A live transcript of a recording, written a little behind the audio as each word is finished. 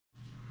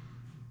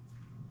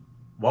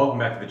Welcome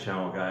back to the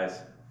channel, guys.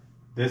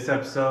 This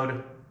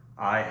episode,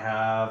 I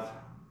have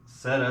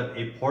set up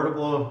a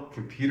portable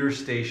computer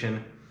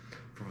station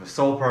for the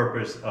sole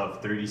purpose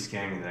of 3D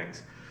scanning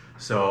things.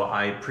 So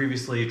I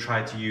previously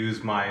tried to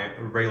use my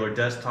regular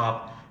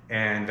desktop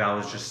and that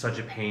was just such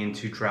a pain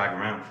to drag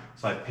around.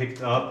 So I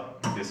picked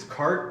up this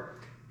cart,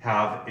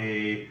 have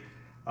a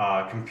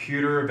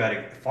computer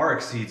that far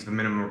exceeds the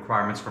minimum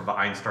requirements for the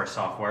Einstar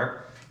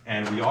software,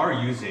 and we are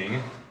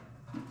using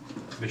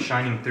the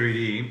Shining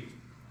 3D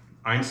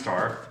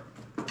Einstar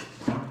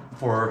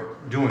for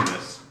doing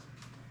this.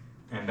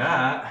 And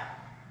that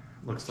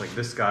looks like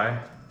this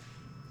guy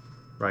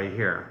right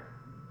here.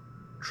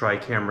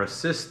 Tri-camera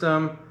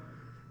system,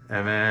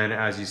 and then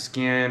as you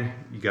scan,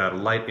 you got a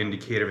light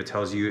indicator that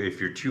tells you if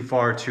you're too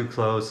far, too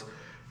close,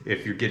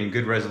 if you're getting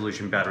good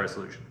resolution, bad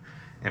resolution.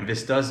 And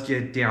this does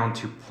get down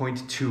to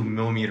 0.2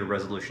 millimeter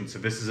resolution, so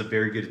this is a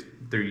very good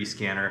 3D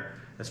scanner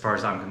as far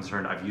as I'm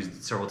concerned. I've used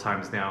it several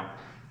times now.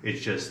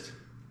 It's just,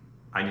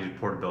 I needed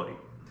portability.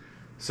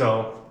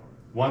 So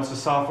once the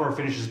software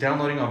finishes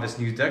downloading on this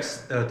new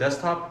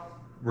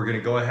desktop, we're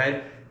gonna go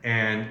ahead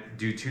and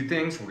do two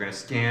things. We're gonna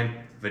scan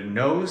the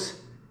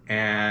nose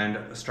and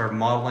start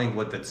modeling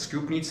what the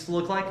scoop needs to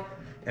look like.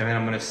 And then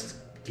I'm gonna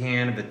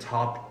scan the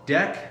top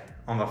deck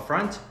on the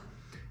front,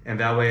 and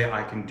that way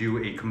I can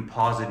do a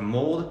composite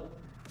mold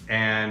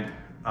and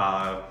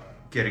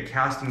get a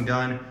casting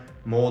done,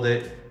 mold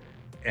it,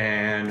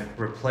 and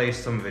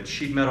replace some of the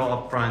sheet metal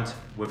up front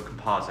with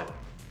composite.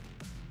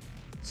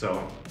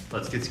 So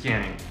let's get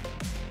scanning.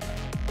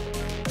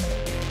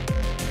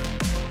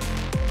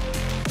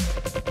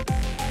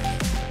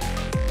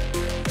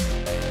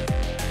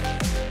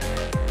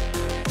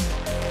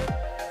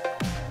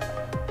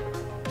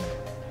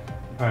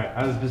 All right,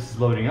 as this is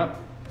loading up,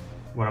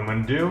 what I'm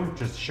gonna do,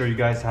 just to show you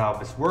guys how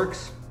this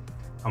works,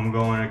 I'm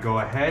going to go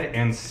ahead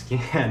and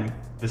scan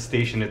the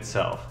station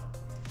itself.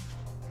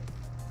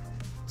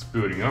 It's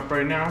booting up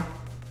right now.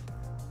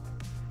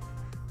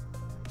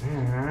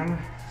 And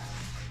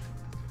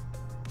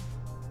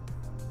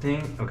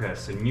okay,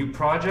 so new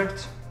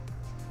project,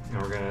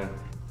 and we're gonna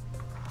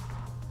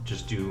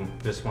just do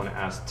this one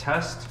as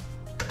test.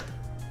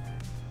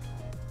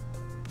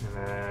 And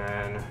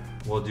then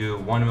we'll do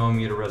 1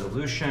 millimeter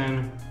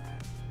resolution,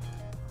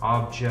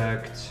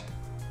 object,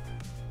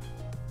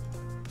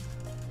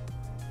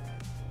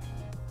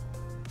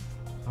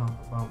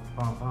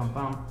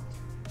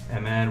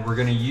 and then we're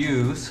gonna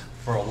use,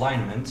 for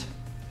alignment,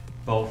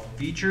 both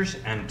features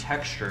and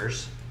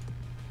textures,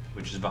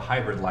 which is the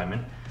hybrid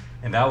alignment.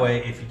 And that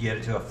way, if you get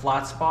it to a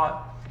flat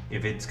spot,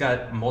 if it's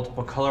got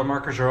multiple color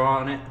markers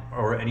on it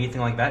or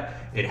anything like that,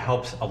 it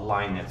helps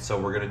align it. So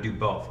we're gonna do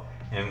both.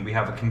 And we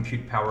have a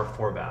compute power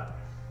for that.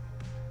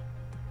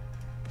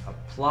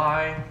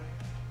 Apply.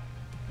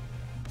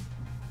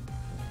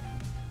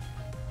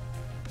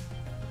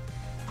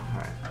 All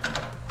right,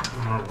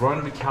 I'm gonna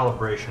run the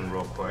calibration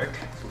real quick.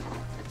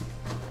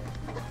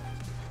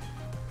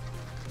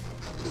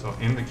 So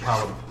in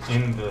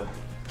the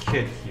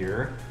kit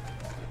here,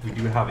 we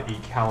do have a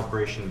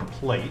calibration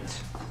plate,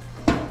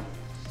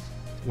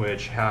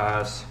 which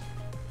has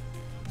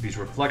these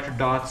reflector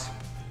dots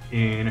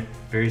in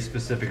very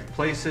specific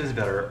places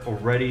that are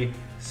already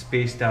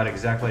spaced out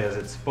exactly as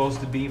it's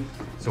supposed to be.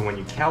 So when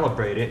you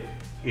calibrate it,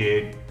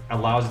 it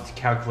allows it to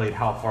calculate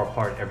how far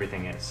apart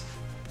everything is.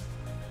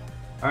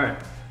 All right,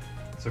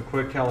 so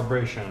quick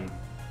calibration.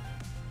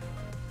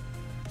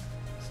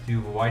 Let's do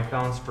the white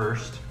balance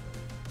first.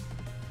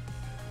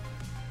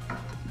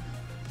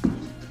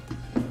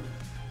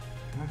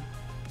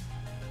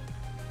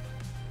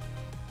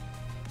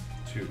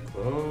 Too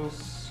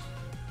close.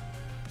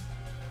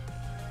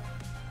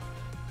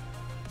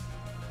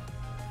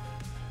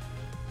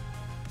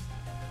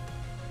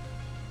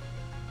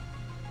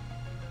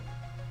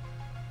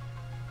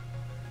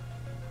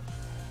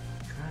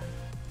 Okay.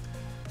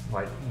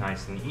 Light,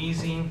 nice and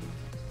easy.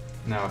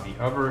 Now the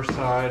other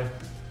side.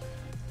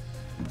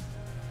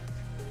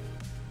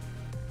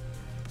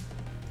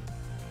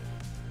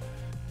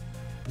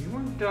 You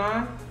weren't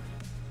done.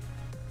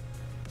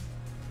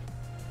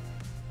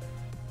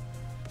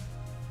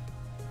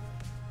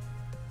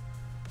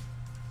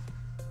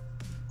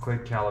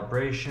 Quick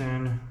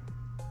calibration.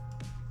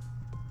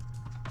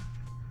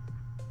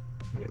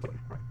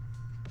 Right.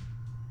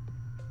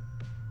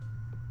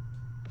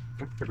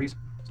 Okay, degrees.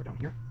 So down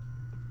here.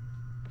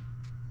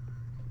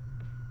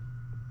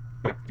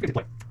 Okay, good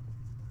play.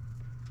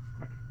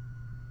 Right.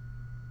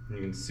 And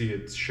you can see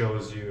it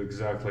shows you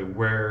exactly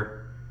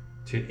where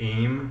to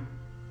aim.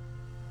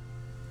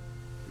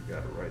 We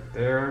got it right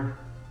there.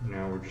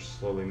 Now we're just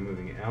slowly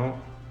moving it out.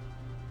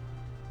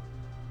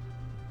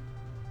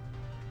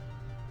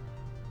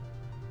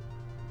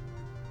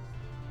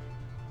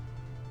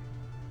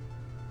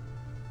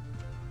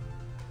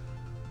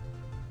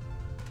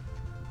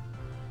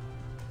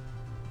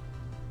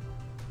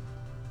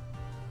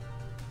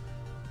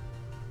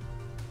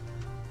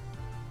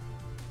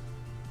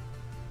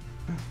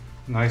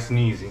 Nice and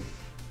easy.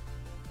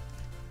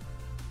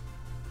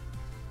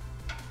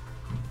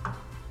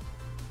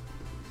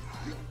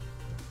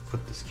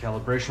 Put this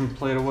calibration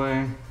plate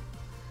away.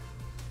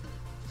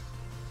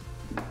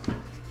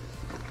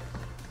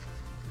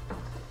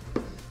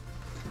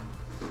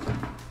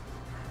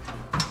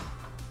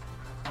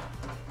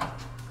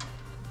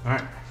 All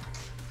right,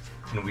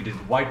 and we did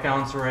the white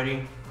balance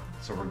already,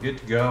 so we're good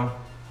to go,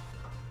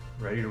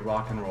 ready to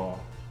rock and roll.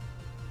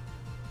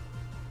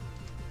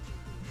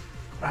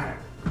 All right,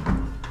 so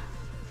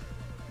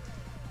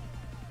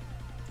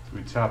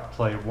we tap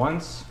play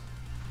once.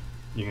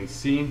 You can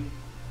see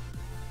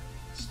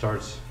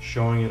starts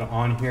showing it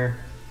on here,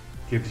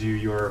 gives you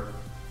your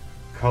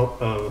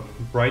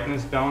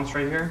brightness balance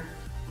right here.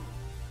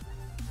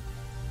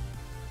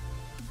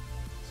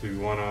 So you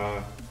want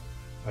to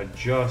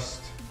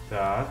adjust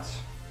that.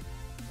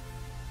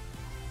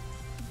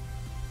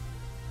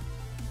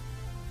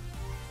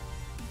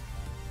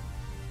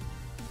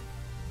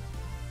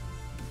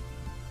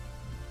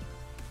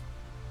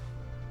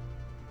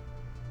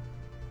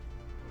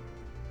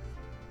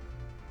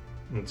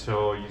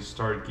 Until you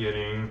start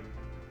getting,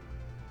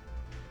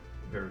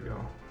 there we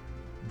go,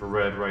 the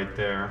red right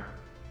there.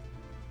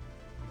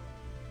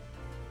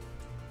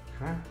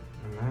 Okay,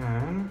 and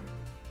then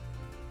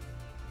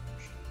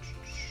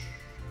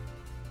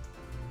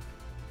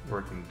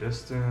working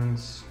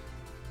distance.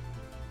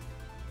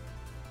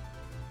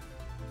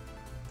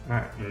 All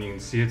right, and you can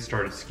see it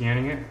started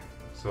scanning it.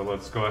 So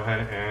let's go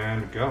ahead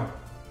and go. All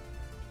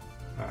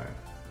right.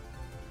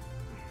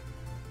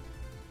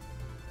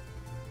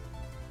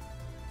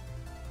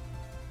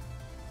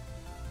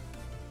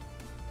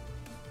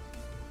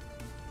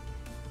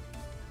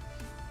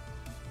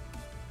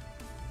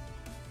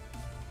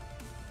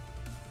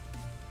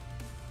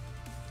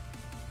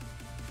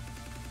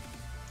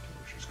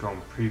 Go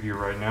and preview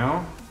right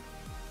now.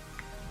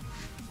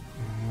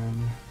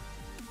 And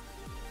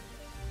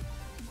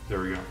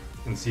there we go.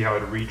 And see how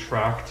it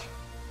retract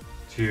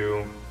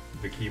to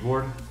the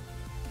keyboard.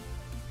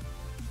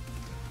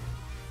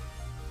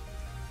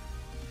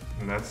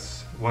 And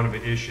that's one of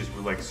the issues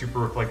with like super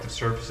reflective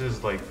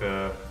surfaces, like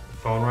the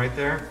phone right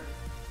there.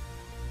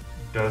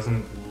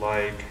 Doesn't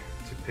like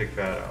to pick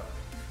that up.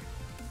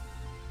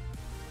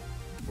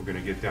 We're gonna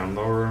get down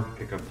lower,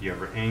 pick up the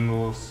other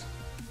angles.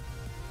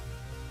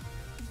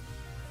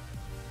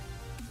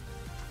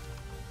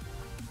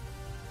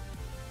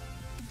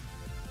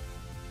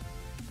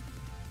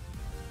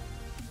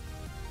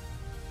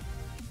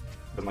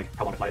 Doesn't like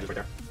how long the light is right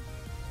there.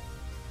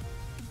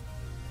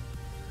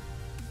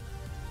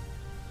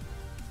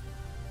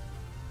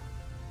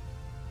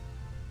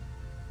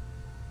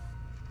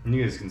 And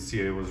you guys can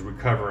see it was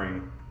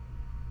recovering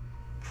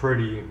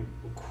pretty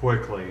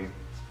quickly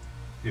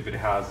if it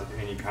has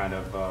any kind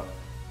of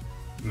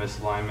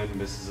misalignment,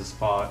 misses a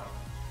spot.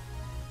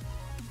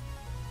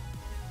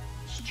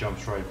 Just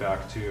jumps right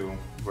back to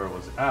where it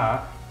was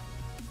at.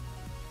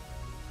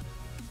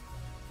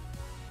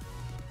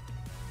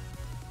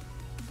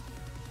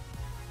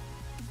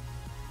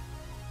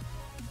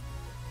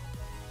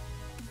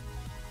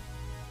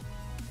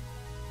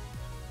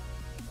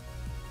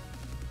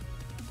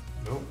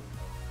 Nope.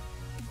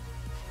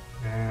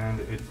 And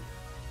it,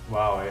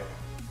 wow,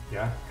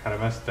 yeah, kind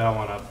of messed that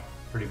one up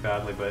pretty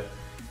badly, but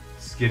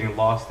it's getting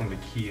lost in the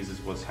keys is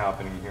what's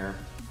happening here.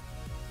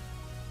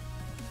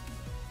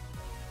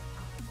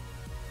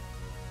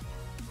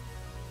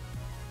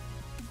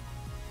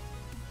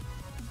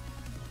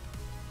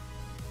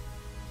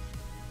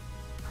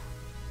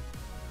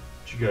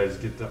 But you guys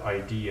get the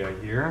idea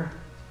here.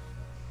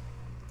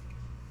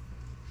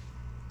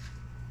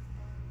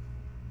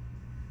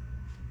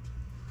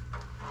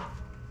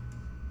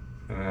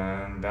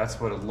 And that's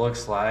what it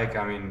looks like.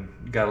 I mean,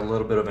 you got a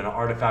little bit of an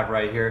artifact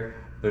right here,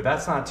 but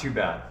that's not too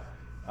bad.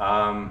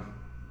 I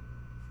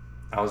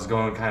was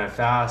going kind of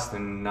fast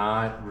and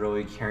not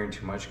really caring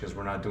too much because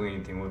we're not doing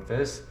anything with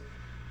this.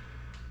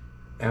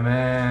 And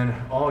then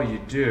all you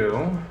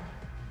do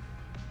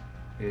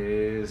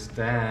is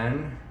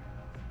then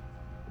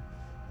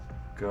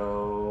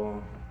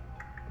go,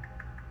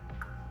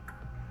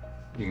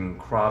 you can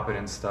crop it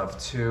and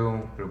stuff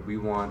too, but we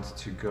want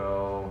to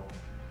go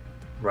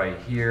right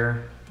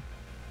here,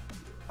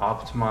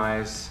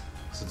 optimize,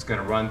 so it's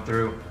gonna run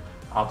through,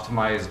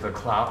 optimize the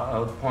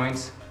cloud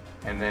points,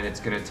 and then it's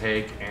gonna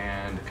take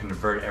and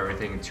convert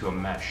everything to a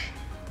mesh.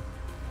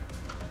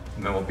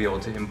 And then we'll be able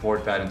to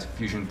import that into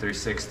Fusion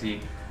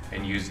 360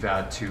 and use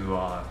that to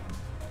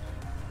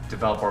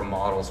develop our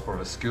models for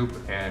the scoop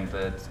and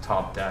the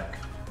top deck.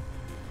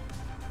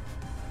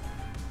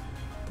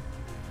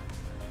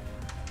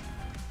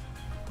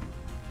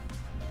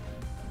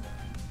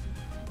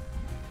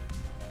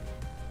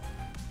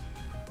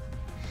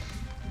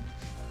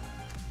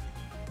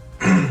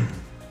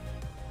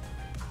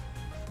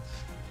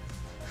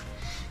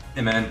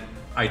 And then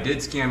I did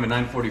scan the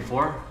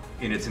 944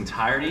 in its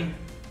entirety,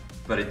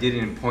 but it did it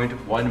in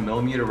 0.1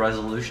 millimeter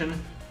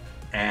resolution,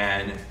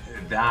 and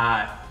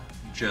that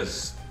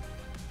just,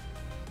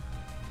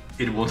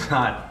 it will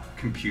not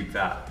compute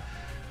that.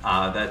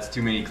 That's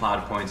too many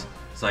cloud points,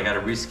 so I got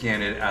to rescan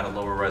it at a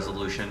lower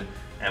resolution,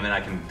 and then I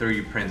can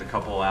 3D print a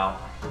couple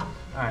out. All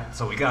right,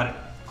 so we got it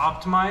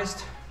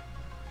optimized.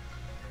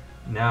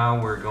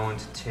 Now we're going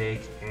to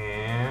take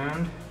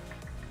and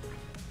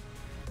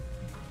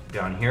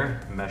down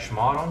here, mesh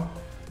model,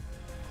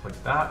 click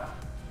that.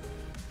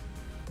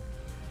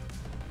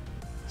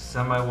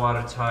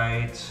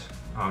 Semi-watertight,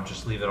 I'll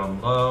just leave it on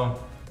low,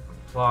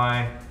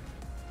 apply,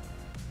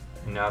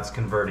 and now it's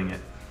converting it.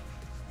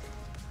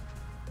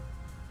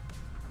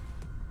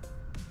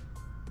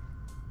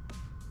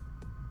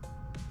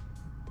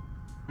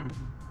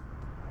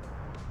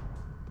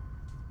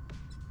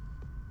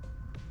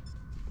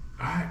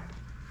 All right,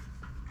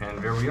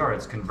 and there we are,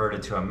 it's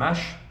converted to a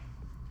mesh.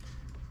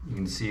 You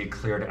can see it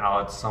cleared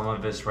out some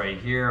of this right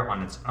here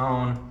on its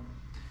own,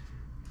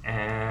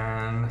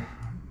 and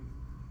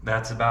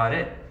that's about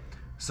it.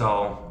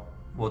 So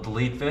we'll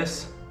delete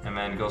this and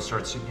then go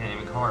start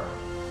scanning the car.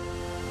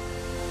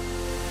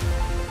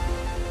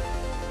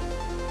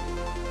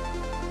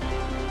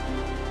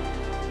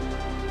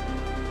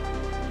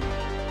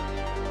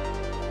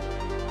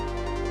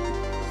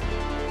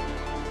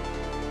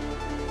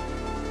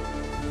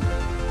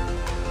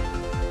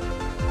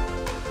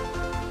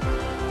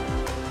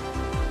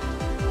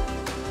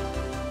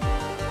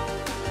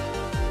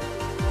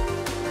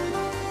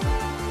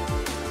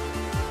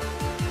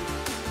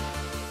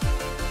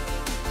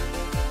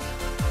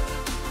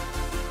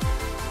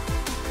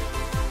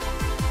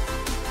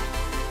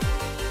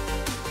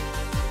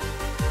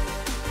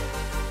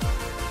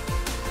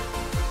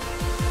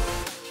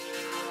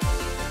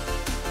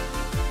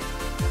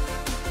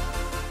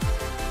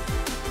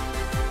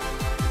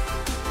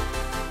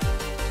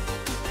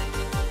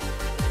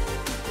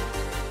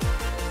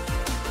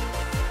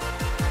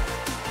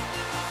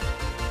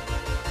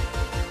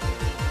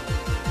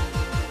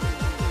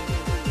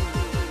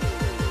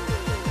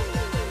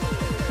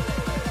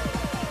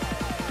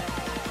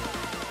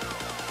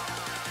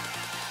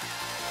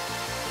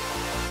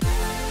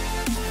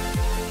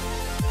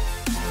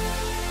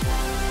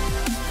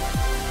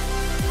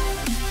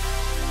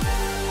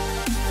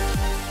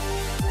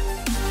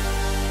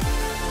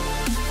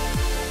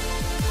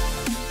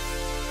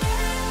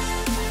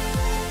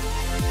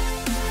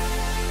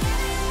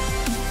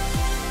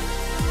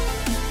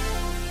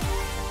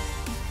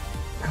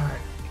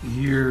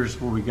 Here's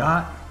what we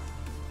got.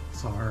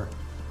 It's our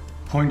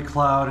point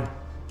cloud,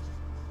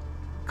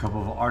 a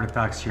couple of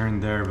artifacts here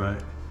and there,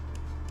 but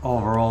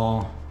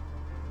overall,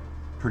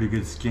 pretty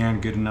good scan,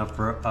 good enough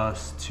for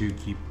us to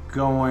keep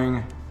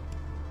going.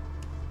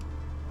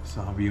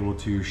 So I'll be able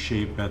to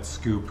shape that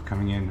scoop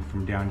coming in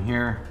from down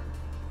here,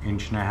 1.5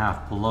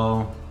 inches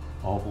below,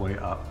 all the way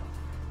up.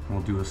 And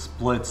we'll do a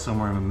split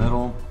somewhere in the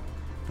middle.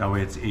 That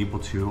way it's able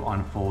to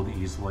unfold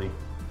easily.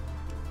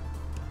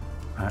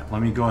 All right,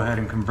 let me go ahead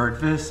and convert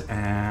this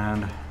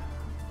and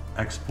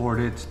export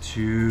it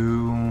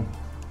to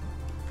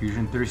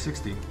Fusion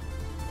 360.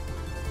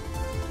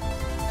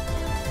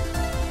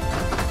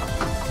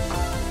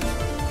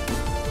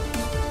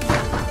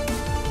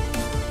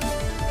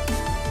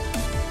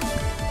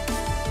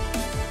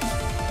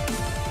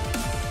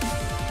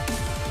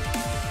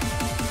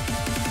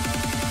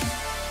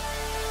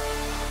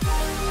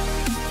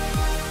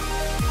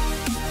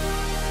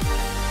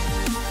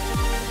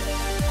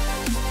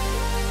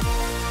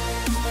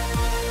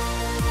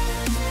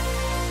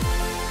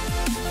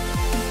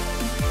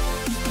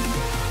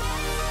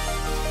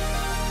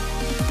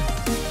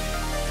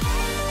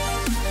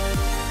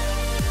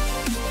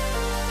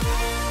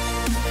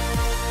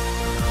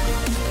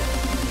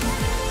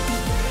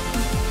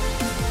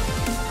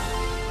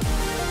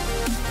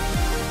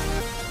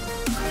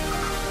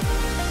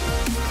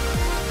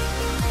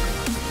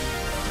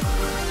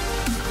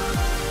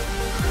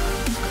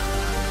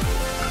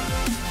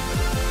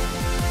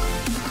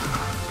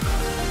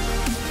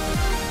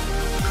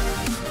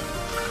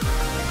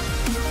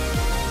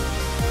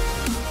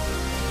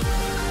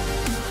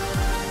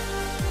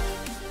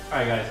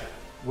 Alright guys,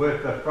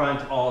 with the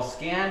front all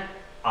scanned,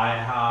 I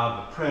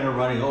have the printer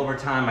running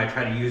overtime. I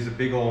try to use a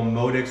big old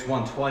Modix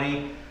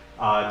 120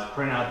 to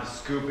print out the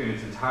scoop in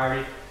its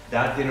entirety.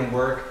 That didn't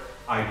work.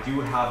 I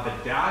do have the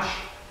dash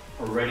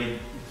already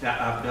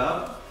tapped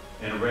up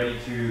and ready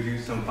to do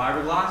some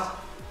fiberglass,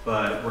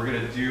 but we're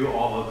gonna do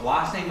all the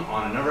glassing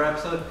on another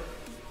episode.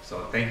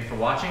 So thank you for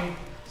watching.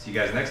 See you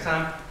guys next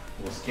time.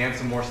 We'll scan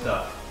some more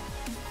stuff.